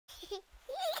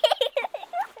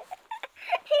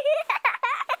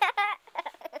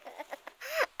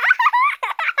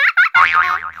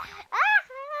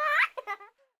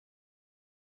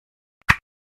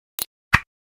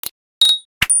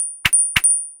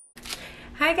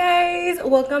Hi guys,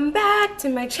 welcome back to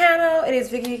my channel. It is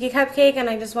VickyCupcake and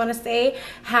I just want to say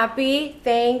happy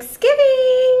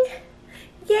Thanksgiving.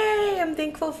 Yay, I'm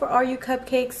thankful for all you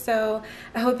cupcakes. So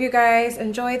I hope you guys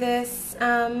enjoy this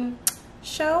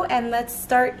show and let's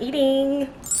start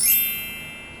eating.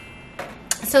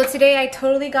 So today I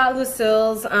totally got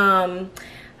Lucille's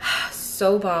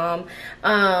so bomb,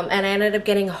 and I ended up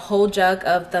getting a whole jug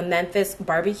of the Memphis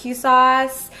barbecue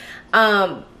sauce.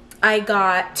 I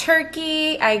got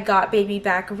turkey, I got baby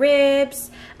back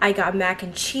ribs, I got mac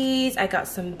and cheese, I got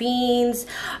some beans.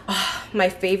 Oh, my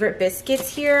favorite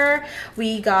biscuits here.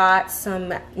 We got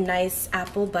some nice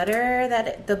apple butter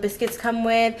that the biscuits come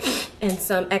with, and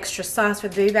some extra sauce for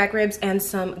the baby back ribs, and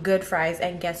some good fries.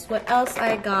 And guess what else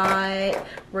I got?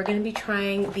 We're gonna be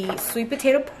trying the sweet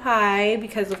potato pie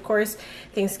because of course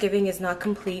Thanksgiving is not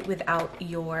complete without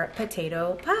your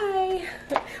potato pie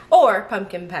or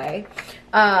pumpkin pie.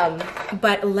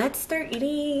 But let's start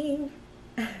eating.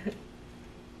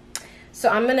 So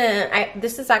I'm gonna,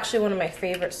 this is actually one of my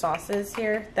favorite sauces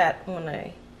here that when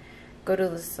I go to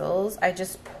Lucille's, I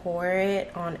just pour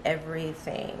it on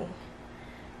everything.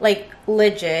 Like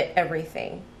legit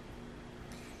everything.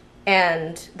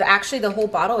 And actually the whole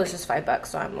bottle is just $5,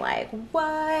 so I'm like,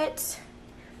 what?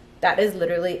 That is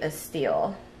literally a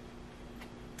steal.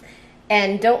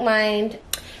 And don't mind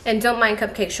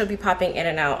Cupcake, she'll be popping in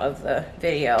and out of the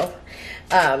video.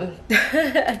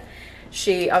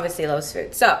 She obviously loves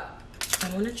food. So I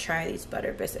want to try these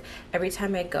buttered biscuits. Every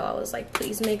time I go, I was like,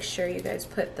 please make sure you guys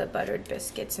put the buttered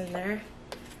biscuits in there.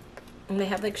 And they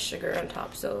have like sugar on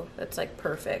top, so that's like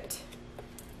perfect.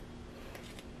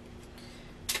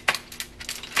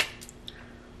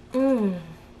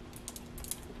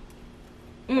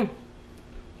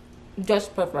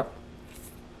 Just perfect.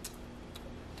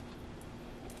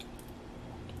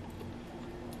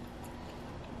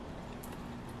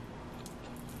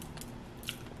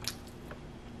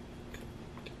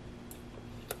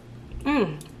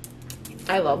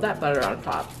 I love that butter on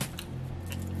top.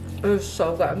 It was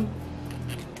so good.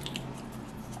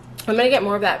 I'm gonna get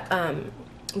more of that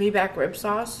baby back rib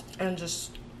sauce and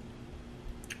just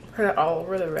put it all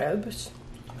over the ribs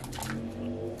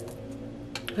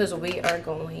because we are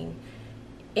going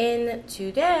in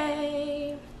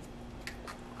today.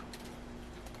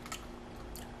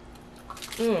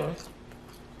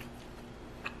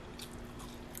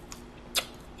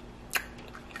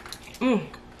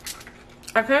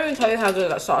 I can't even tell you how good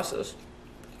that sauce is.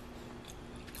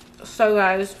 So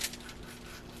guys,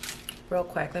 real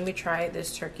quick, let me try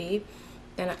this turkey.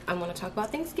 Then I want to talk about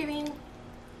Thanksgiving.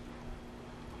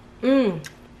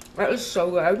 That is so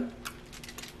good.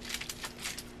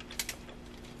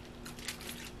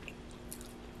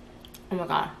 Oh my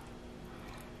god.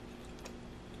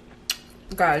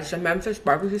 Guys, the Memphis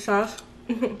barbecue sauce.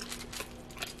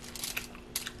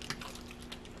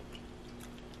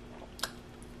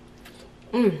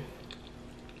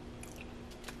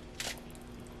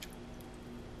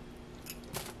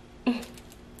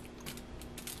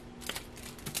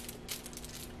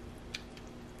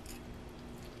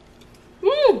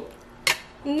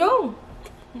 No.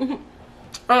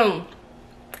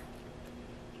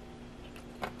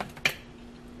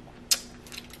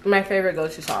 My favorite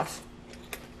go-to sauce,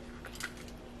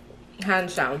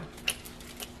 hands down.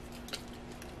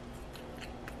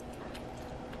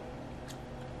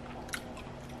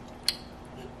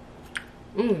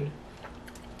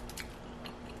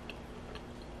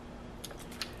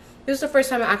 This is the first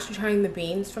time I'm actually trying the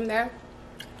beans from there.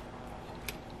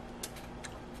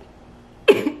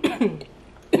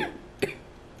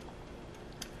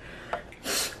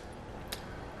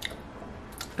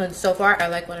 And so far, I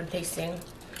like what I'm tasting.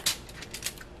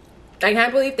 I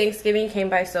can't believe Thanksgiving came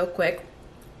by so quick.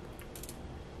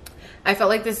 I felt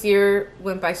like this year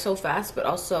went by so fast, but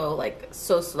also like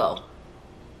so slow.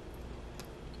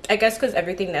 I guess because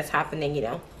everything that's happening, you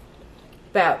know.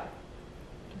 But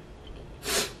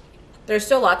there's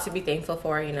still a lot to be thankful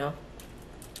for, you know.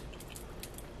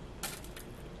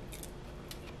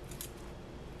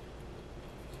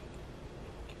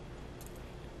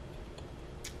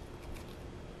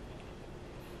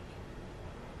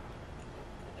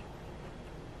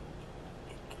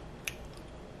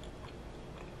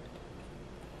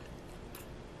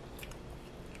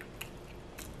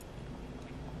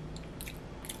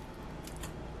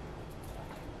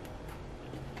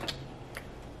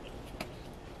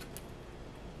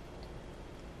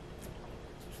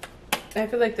 I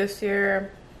feel like this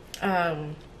year,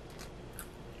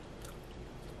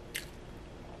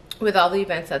 with all the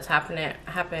events that's happened,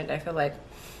 I feel like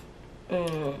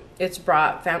it's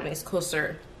brought families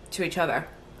closer to each other.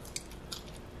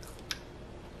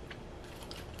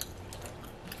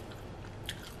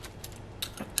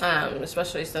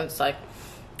 especially since like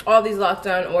all these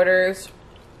lockdown orders,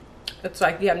 it's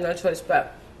like you have no choice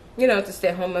but, you know, to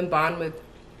stay home and bond with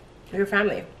your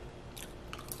family,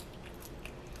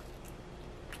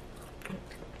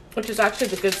 which is actually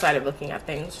the good side of looking at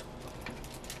things.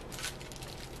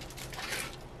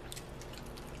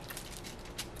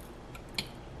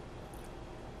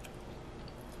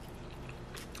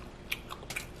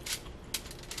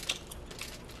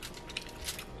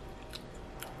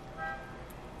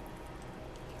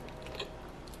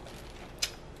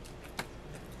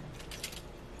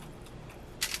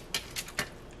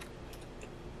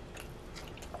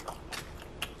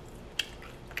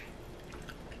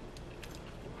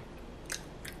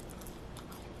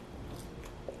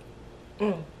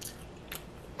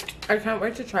 I can't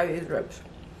wait to try these ribs.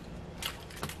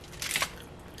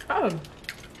 Oh,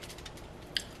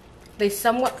 they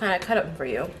somewhat kind of cut them for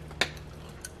you.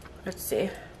 Let's see.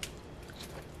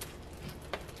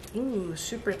 Ooh,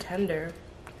 super tender.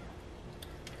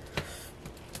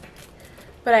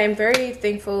 But I am very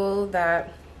thankful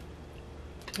that,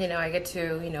 you know, I get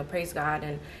to, you know, praise God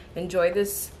and enjoy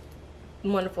this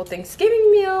wonderful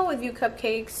Thanksgiving meal with you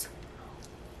cupcakes.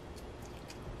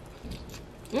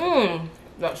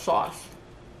 That sauce.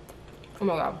 Oh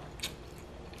my God.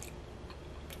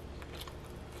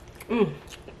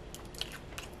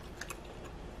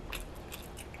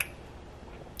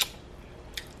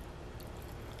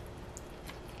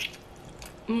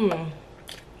 Oh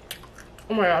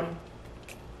my God.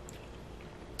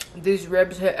 These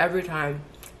ribs hit every time.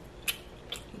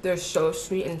 They're so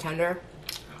sweet and tender.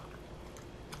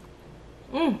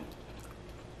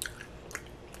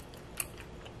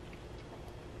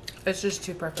 It's just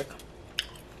too perfect.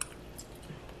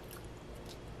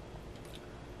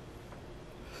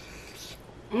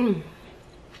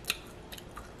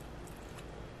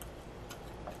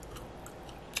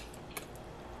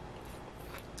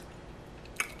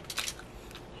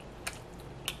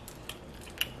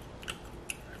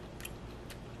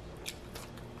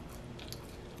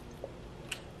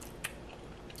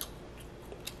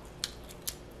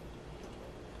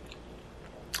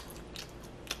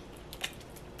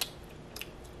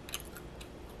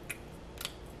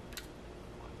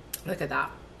 Look at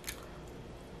that.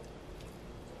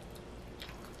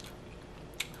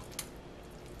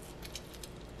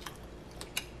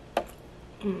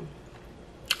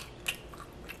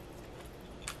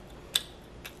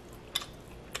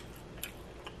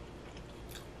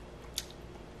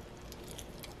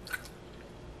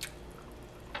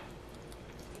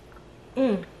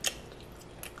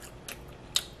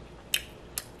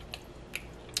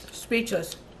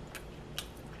 Speechless.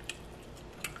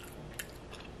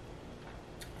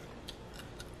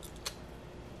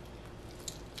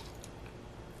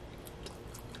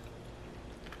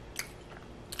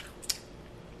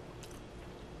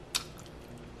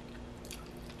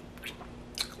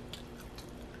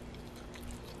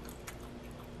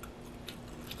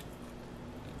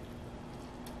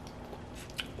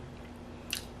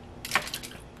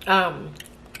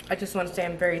 I just want to say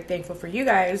I'm very thankful for you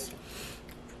guys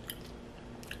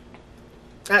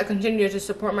that continue to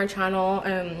support my channel,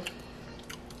 and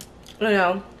you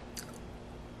know,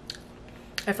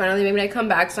 I finally made my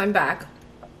comeback, so I'm back,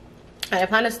 and I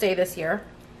plan to stay this year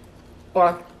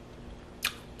or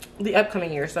the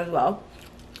upcoming years as well.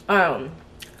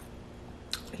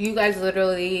 You guys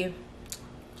literally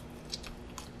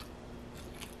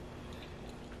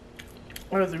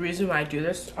are the reason why I do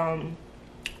this.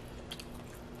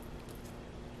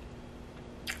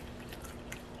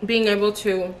 Being able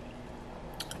to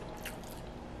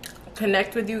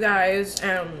connect with you guys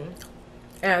and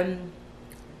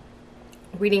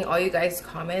reading all you guys'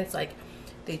 comments, like,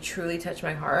 they truly touch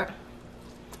my heart.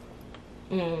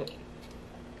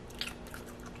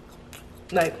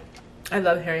 Like, I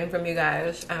love hearing from you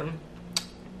guys. I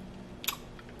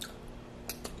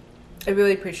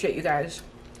really appreciate you guys.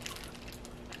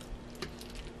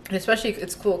 And especially,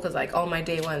 it's cool because like all my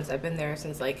day ones, I've been there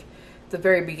since like the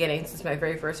very beginning, since my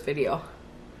very first video.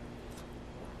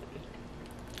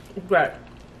 But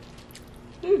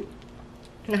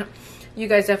you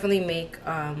guys definitely make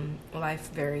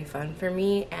life very fun for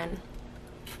me, and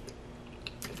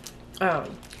I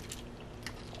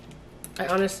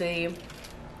honestly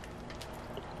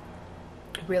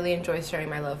really enjoy sharing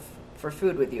my love for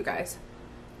food with you guys.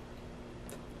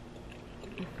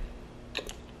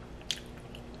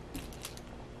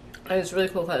 And it's really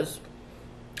cool because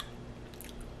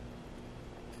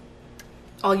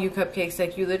all you cupcakes,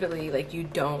 like, you literally, like, you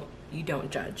don't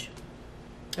judge,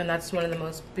 and that's one of the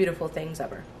most beautiful things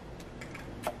ever.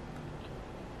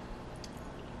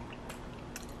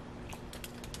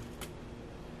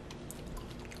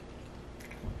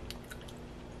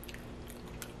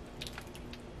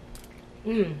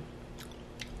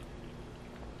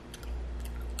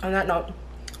 On that note,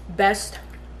 best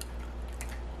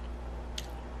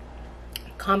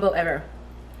combo ever.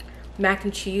 Mac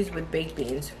and cheese with baked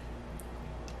beans.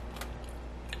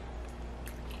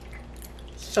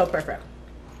 So perfect.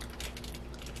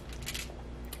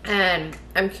 And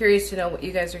I'm curious to know what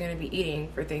you guys are going to be eating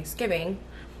for Thanksgiving.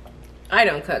 I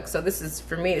don't cook, so this is,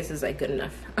 for me, this is like good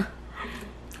enough.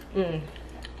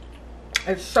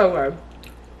 It's so good.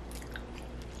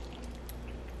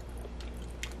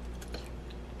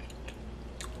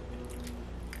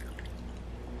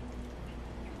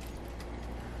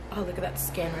 Oh, look at that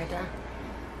skin right there.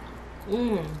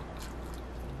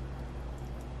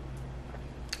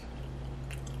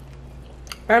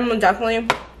 I'm definitely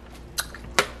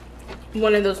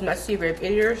one of those messy rib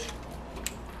eaters.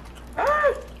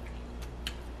 Ah!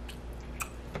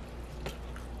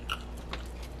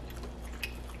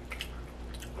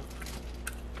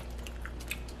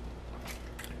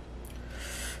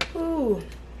 Ooh,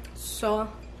 so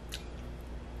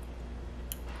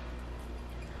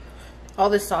all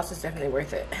this sauce is definitely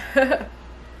worth it.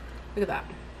 Look at that,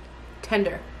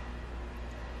 tender.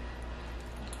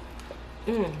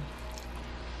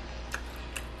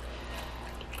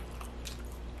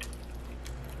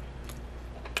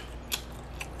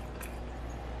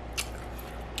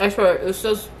 I swear, it's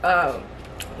just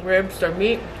ribs or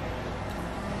meat.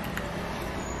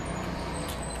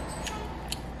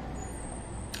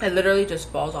 It literally just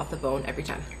falls off the bone every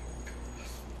time.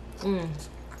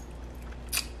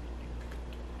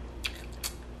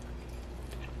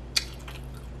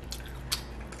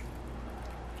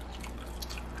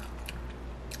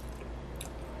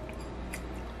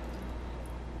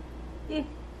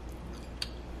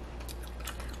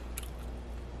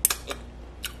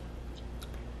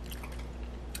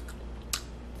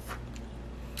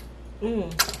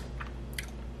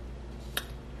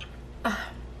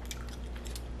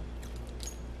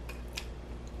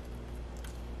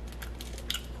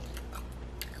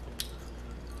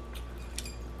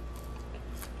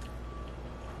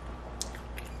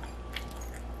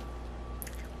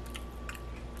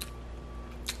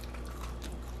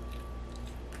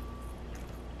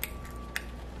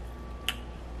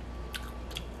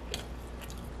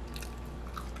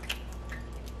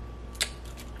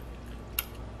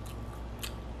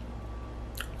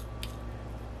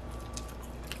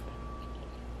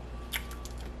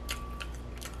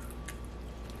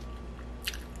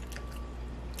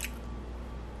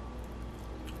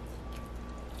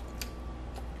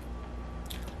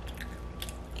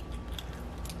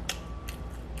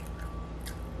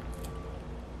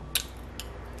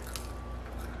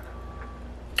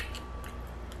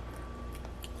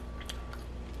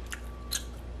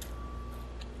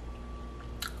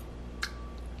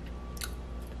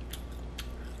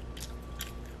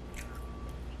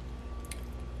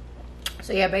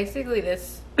 So yeah, basically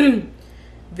this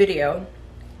video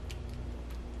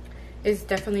is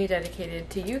definitely dedicated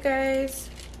to you guys.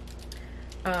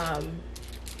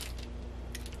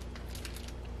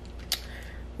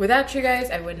 Without you guys,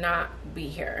 I would not be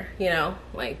here, you know,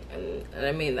 like, and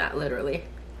I mean that literally.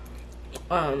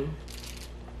 I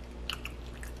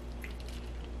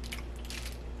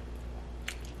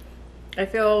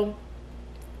feel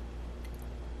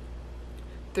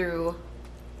through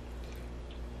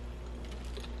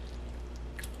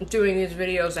doing these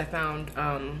videos, I found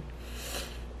a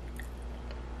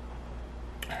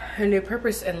new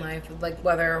purpose in life, like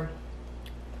whether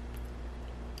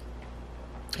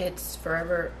it's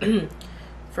forever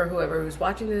for whoever who's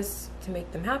watching this to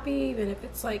make them happy, even if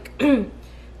it's like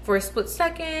for a split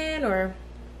second, or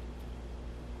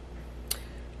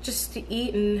just to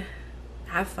eat and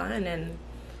have fun. And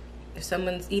if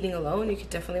someone's eating alone, you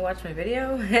could definitely watch my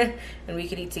video and we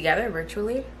could eat together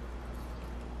virtually.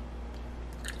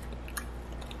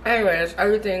 Anyways,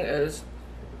 everything is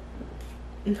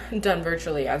done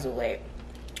virtually as of late,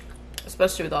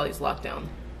 especially with all these lockdowns.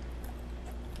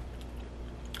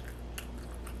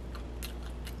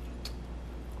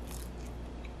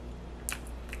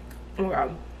 Oh my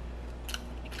god.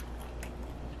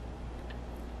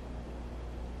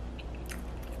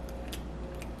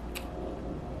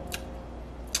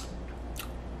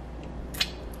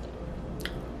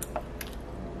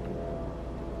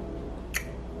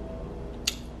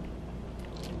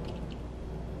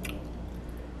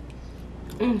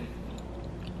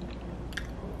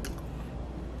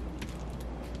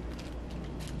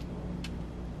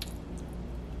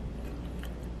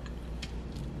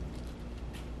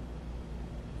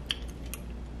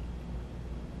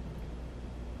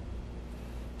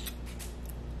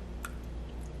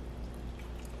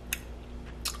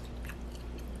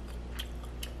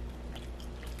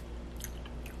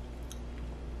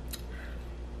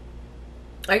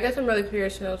 I guess I'm really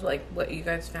curious to know like what you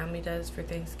guys' family does for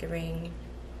Thanksgiving.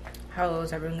 How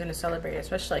is everyone gonna celebrate?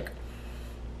 Especially like,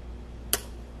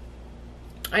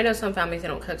 I know some families they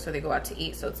don't cook, so they go out to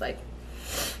eat. So it's like,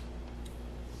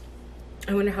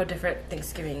 I wonder how different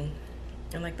Thanksgiving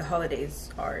and like the holidays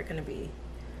are gonna be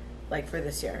like for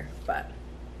this year. But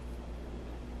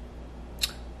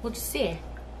we'll just see.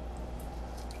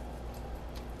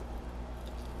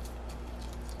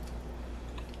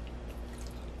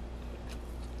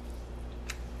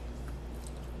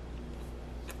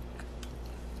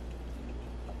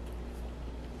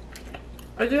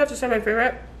 I do have to say my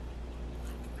favorite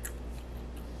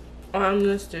on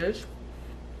this dish,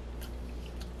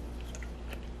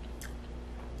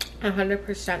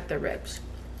 100% the ribs.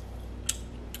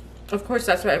 Of course,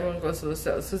 that's why everyone goes to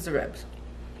Lucille's, is the ribs.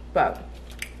 But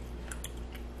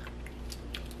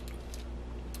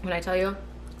when I tell you,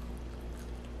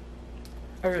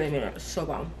 I really mean it. It's so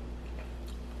bomb.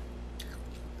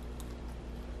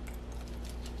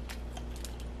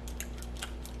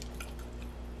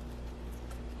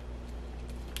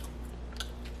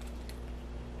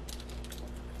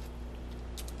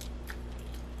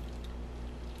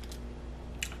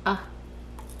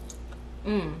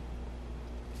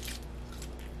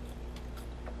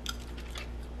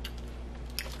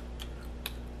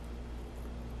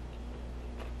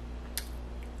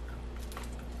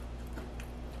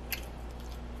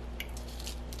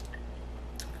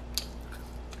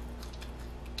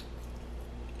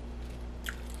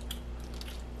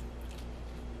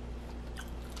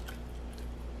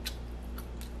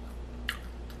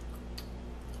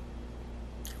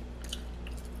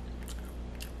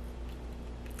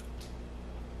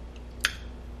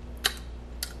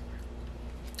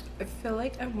 I feel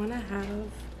like I want to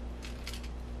have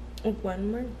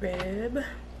one more rib.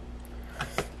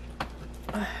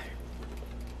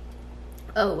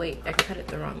 Oh wait, I cut it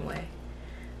the wrong way.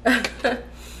 Let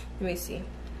me see.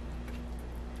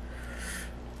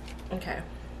 Okay.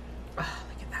 Oh,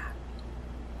 look at that.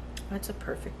 That's a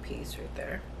perfect piece right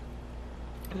there.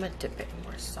 I'm gonna dip it in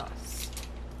more sauce.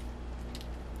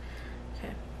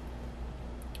 Okay.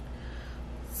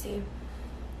 Let's see.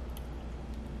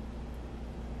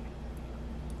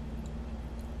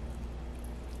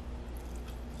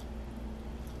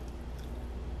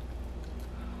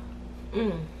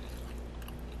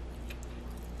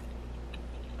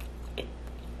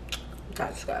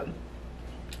 That's good.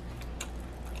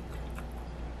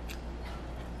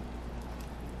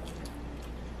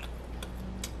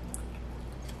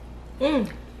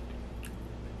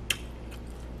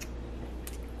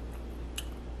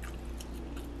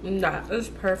 That is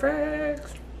perfect.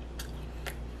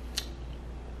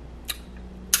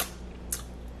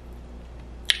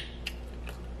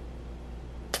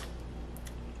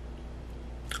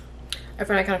 I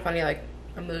find it kind of funny, like,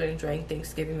 I'm literally enjoying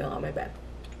Thanksgiving meal on my bed.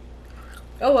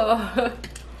 Oh well.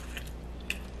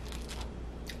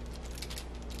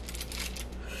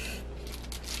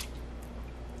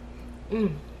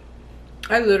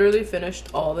 I literally finished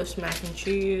all this mac and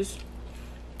cheese.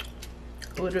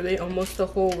 Literally almost the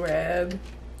whole rib.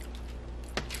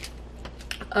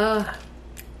 And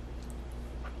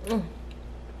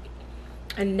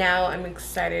now I'm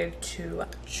excited to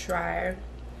try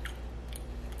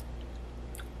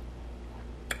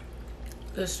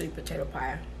the sweet potato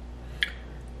pie.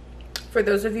 For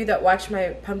those of you that watched my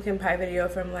pumpkin pie video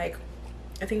from like,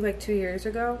 I think like 2 years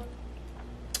ago,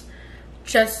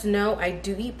 just know I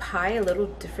do eat pie a little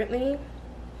differently.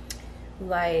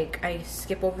 Like, I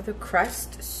skip over the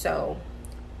crust, so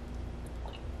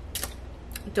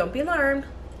don't be alarmed.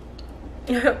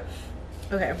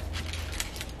 Okay,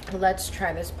 let's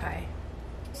try this pie.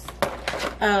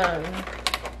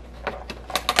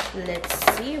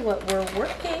 Let's see what we're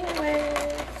working with.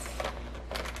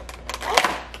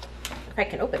 If I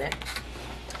can open it.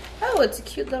 Oh, it's a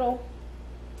cute little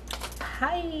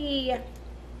pie.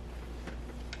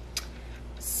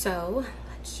 So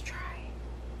let's try.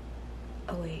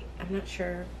 Oh wait, I'm not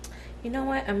sure. You know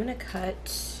what? I'm gonna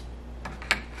cut.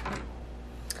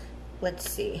 Let's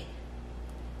see.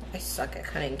 I suck at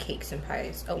cutting cakes and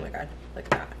pies. Oh my god, look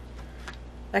at that.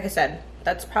 Like I said,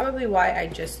 that's probably why I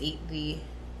just eat the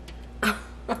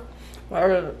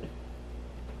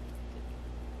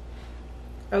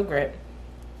oh great.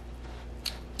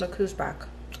 Look who's back.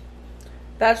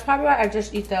 That's probably why I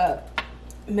just eat the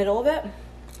middle of it.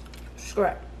 Screw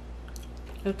it.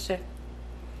 Let's see.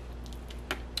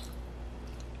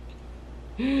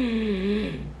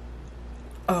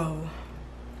 Oh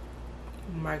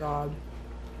my god.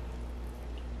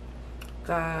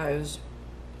 Guys,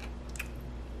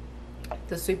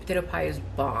 the sweet potato pie is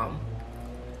bomb.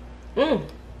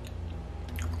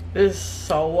 is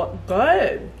so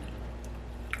good.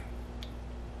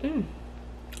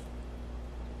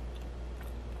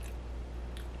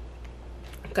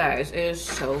 Guys, it is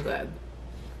so good.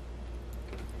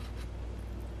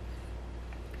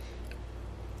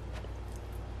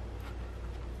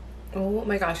 Oh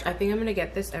my gosh, I think I'm gonna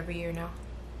get this every year now.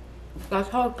 That's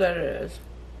how good it is.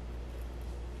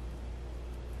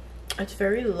 It's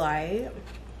very light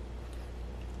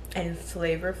and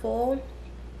flavorful.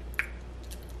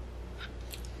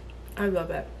 I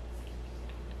love it.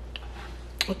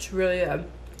 It's really good.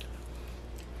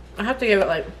 I have to give it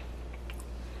like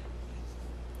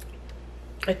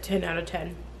a 10 out of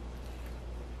 10.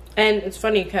 And it's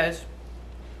funny because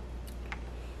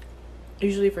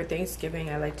usually for Thanksgiving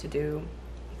I like to do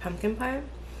pumpkin pie,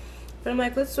 but I'm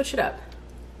like, let's switch it up.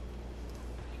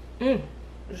 This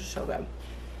is so good.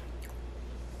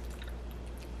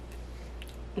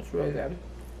 It's really good.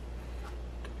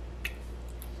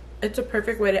 It's a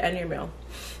perfect way to end your meal.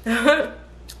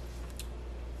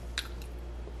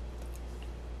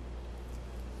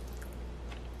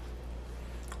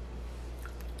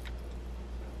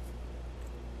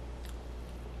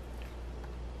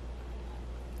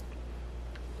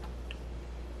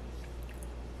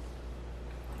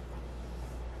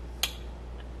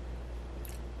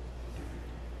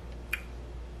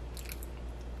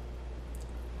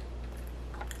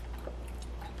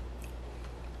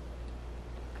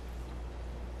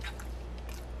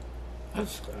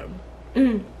 That's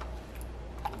good.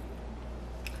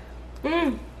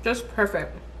 Just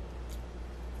perfect.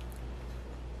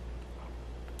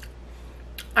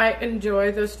 I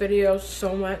enjoy this video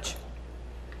so much.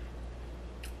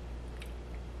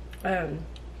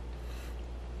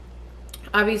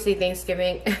 Obviously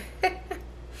Thanksgiving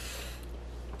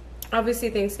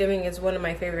Thanksgiving is one of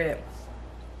my favorite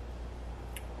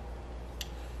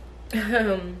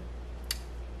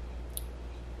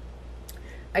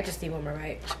I just need one more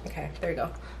bite. Okay, there you go.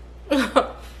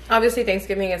 Obviously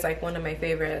Thanksgiving is like one of my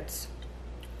favorites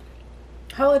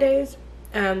holidays.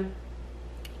 Not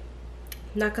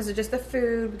because of just the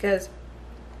food, because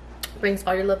it brings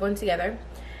all your loved ones together.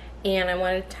 And I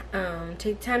wanted to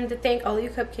take time to thank all you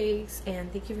cupcakes,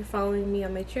 and thank you for following me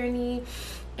on my journey,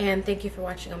 and thank you for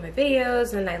watching all my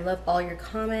videos, and I love all your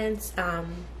comments.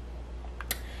 And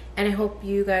I hope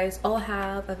you guys all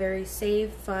have a very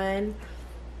safe, fun,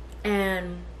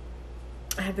 and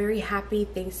a very happy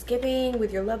Thanksgiving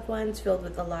with your loved ones, filled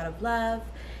with a lot of love.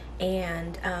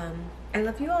 And I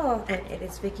love you all. And it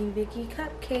is Vicky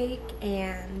Cupcake.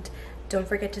 And don't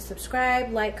forget to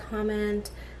subscribe, like,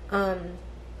 comment, and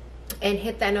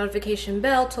hit that notification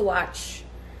bell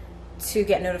to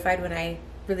get notified when I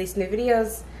release new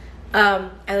videos.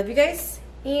 I love you guys,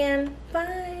 and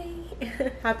bye.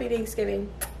 Happy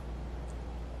Thanksgiving.